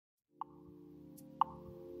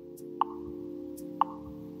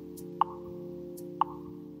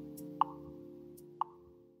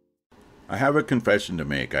I have a confession to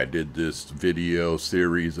make. I did this video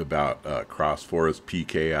series about Forest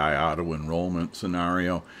PKI auto enrollment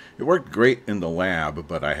scenario. It worked great in the lab,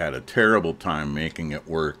 but I had a terrible time making it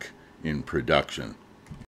work in production.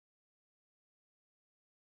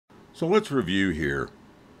 So let's review here.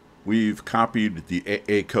 We've copied the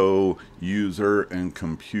AACO user and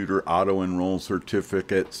computer auto enroll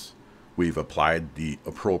certificates. We've applied the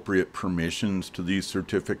appropriate permissions to these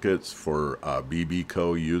certificates for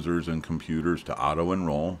BBCO users and computers to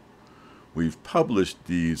auto-enroll. We've published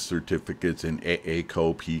these certificates in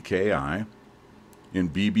AACO PKI. In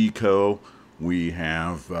BBCO, we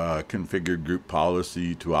have configured group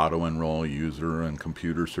policy to auto-enroll user and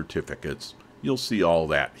computer certificates. You'll see all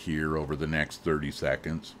that here over the next 30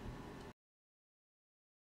 seconds.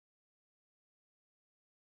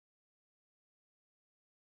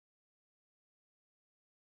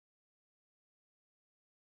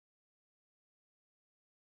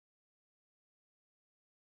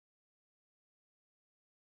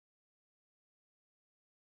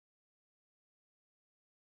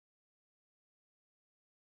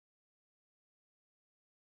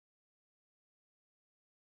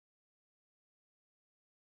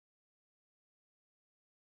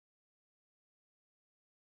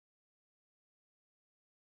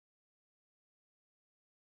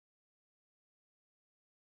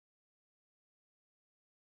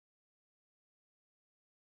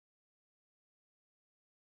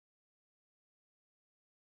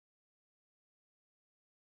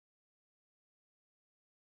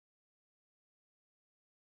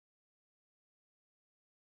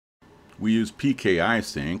 We use PKI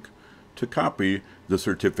Sync to copy the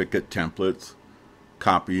certificate templates,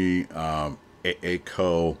 copy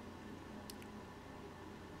AACO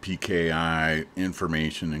PKI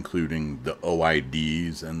information, including the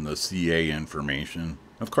OIDs and the CA information.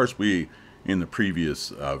 Of course, we, in the previous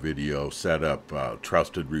video, set up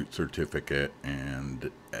trusted root certificate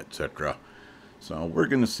and etc. So we're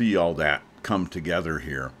going to see all that come together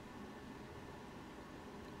here.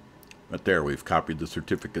 But there, we've copied the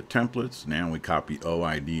certificate templates. Now we copy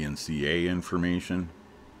OID and CA information.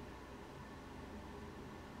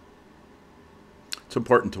 It's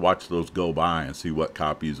important to watch those go by and see what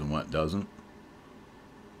copies and what doesn't.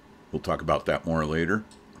 We'll talk about that more later.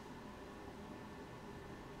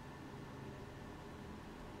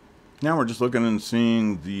 Now we're just looking and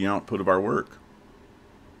seeing the output of our work.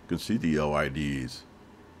 You can see the OIDs.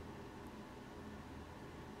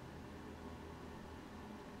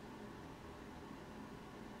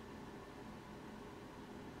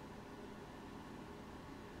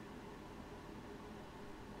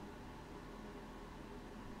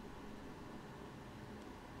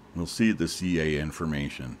 We'll see the CA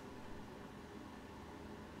information.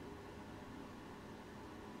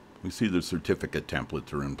 We see the certificate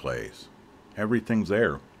templates are in place. Everything's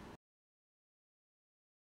there.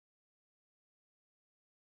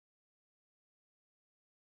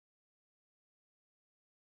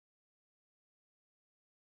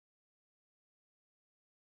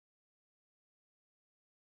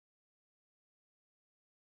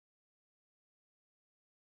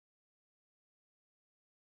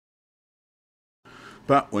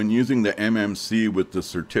 But when using the MMC with the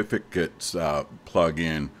certificates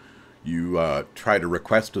plugin, you try to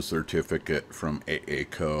request a certificate from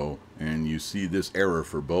AACO, and you see this error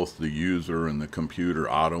for both the user and the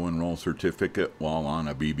computer auto-enroll certificate while on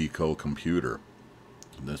a BBCO computer.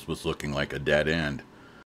 This was looking like a dead end.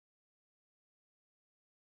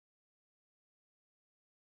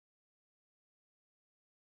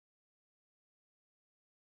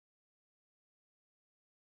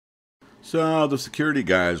 So the security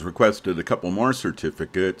guys requested a couple more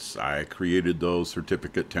certificates. I created those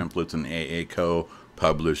certificate templates in AACO,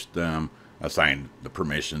 published them, assigned the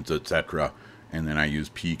permissions, etc. And then I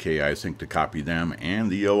used PKI Sync to copy them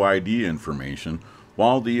and the OID information.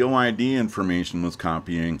 While the OID information was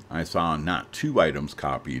copying, I saw not 2 items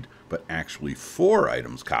copied, but actually 4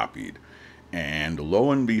 items copied. And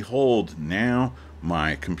lo and behold, now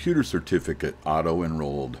my computer certificate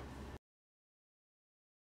auto-enrolled.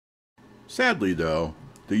 Sadly though,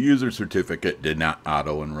 the user certificate did not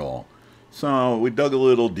auto-enroll. So we dug a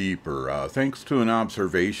little deeper. Thanks to an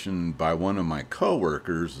observation by one of my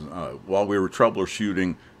coworkers, while we were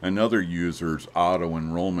troubleshooting another user's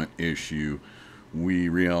auto-enrollment issue, we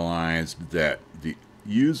realized that the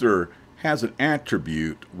user has an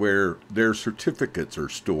attribute where their certificates are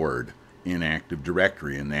stored in Active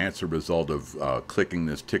Directory, and that's a result of clicking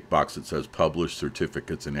this tick box that says Publish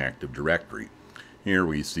Certificates in Active Directory. Here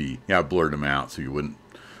we see, yeah, I blurred them out so you wouldn't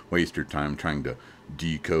waste your time trying to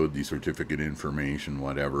decode the certificate information,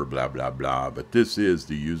 whatever, blah, blah, blah. But this is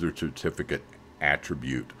the user certificate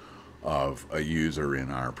attribute of a user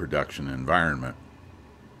in our production environment.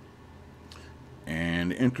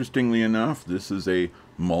 And interestingly enough, this is a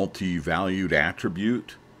multi-valued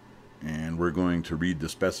attribute. And we're going to read the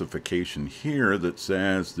specification here that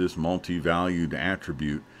says this multi-valued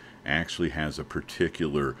attribute actually has a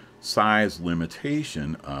particular size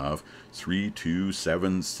limitation of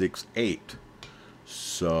 32768.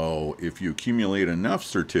 So if you accumulate enough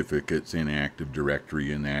certificates in Active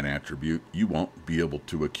Directory in that attribute, you won't be able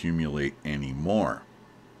to accumulate any more.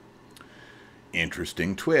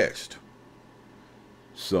 Interesting twist.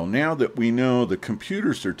 So now that we know the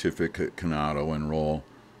computer certificate can auto-enroll,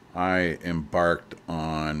 I embarked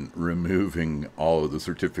on removing all of the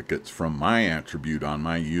certificates from my attribute on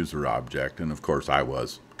my user object, and of course I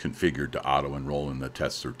was configured to auto-enroll in the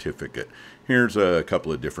test certificate. Here's a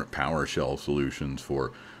couple of different PowerShell solutions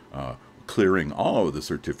for clearing all of the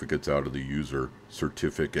certificates out of the user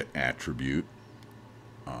certificate attribute.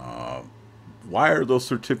 Why are those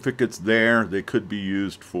certificates there? They could be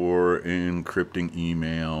used for encrypting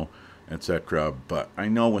email, etc. But I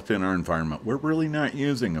know within our environment we're really not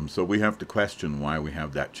using them, so we have to question why we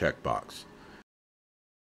have that checkbox.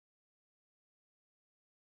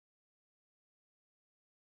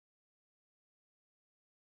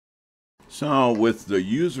 So with the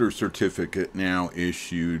user certificate now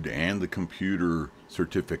issued and the computer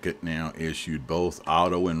certificate now issued, both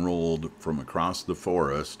auto-enrolled from across the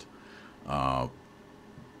forest,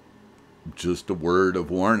 just a word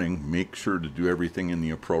of warning, make sure to do everything in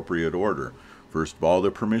the appropriate order. First of all,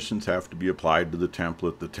 the permissions have to be applied to the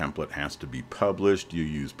template. The template has to be published. You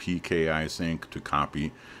use PKI Sync to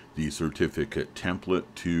copy the certificate template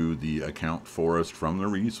to the account forest from the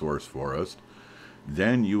resource forest.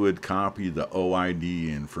 Then you would copy the OID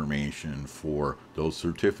information for those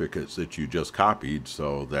certificates that you just copied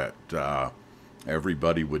so that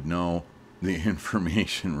everybody would know the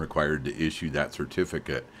information required to issue that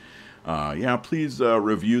certificate. Yeah, please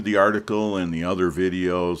review the article and the other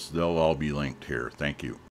videos. They'll all be linked here. Thank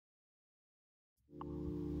you.